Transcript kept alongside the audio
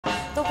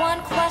The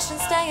one question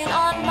staying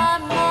on my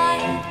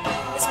mind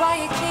is why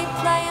you keep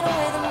playing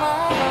with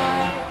my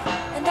mind.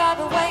 And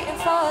I've been waiting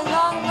for a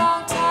long,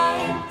 long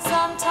time.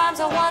 Sometimes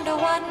I wonder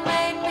what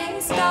made me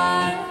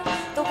start.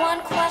 The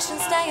one question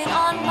staying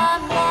on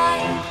my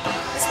mind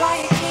is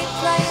why you keep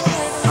playing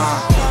with my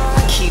mind.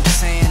 I keep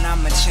saying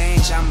I'ma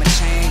change, I'ma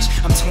change.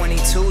 I'm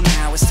 22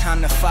 now, it's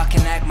time to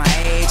fucking act my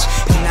age.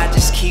 And I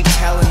just keep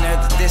telling her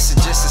that this is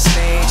just a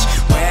stage,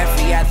 where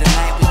every other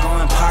night we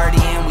going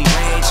party and we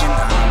rage. And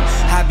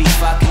I be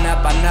fucking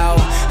up, I know.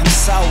 I'm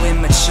so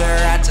immature,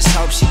 I just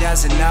hope she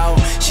doesn't know.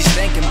 She's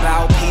thinking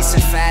about peace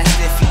and fast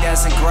if he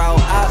doesn't grow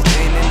up.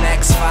 In the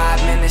next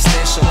 5 minutes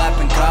then she'll up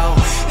and go.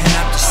 And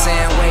I'm just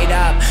saying wait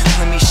up,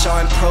 let me show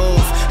and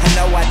prove. I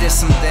know I did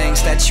some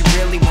things that you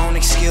really won't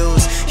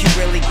excuse. You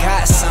really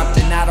got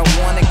something, I don't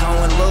wanna go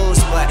and lose.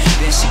 But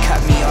then she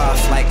cut me off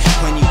like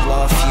when you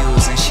blow a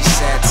fuse. And she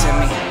said to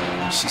me,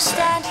 she said,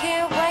 stand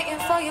here waiting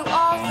for you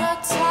all the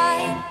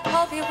time.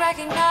 Hope you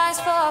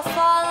recognize before I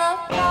fall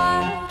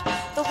apart.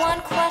 The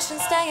one question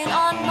staying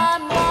on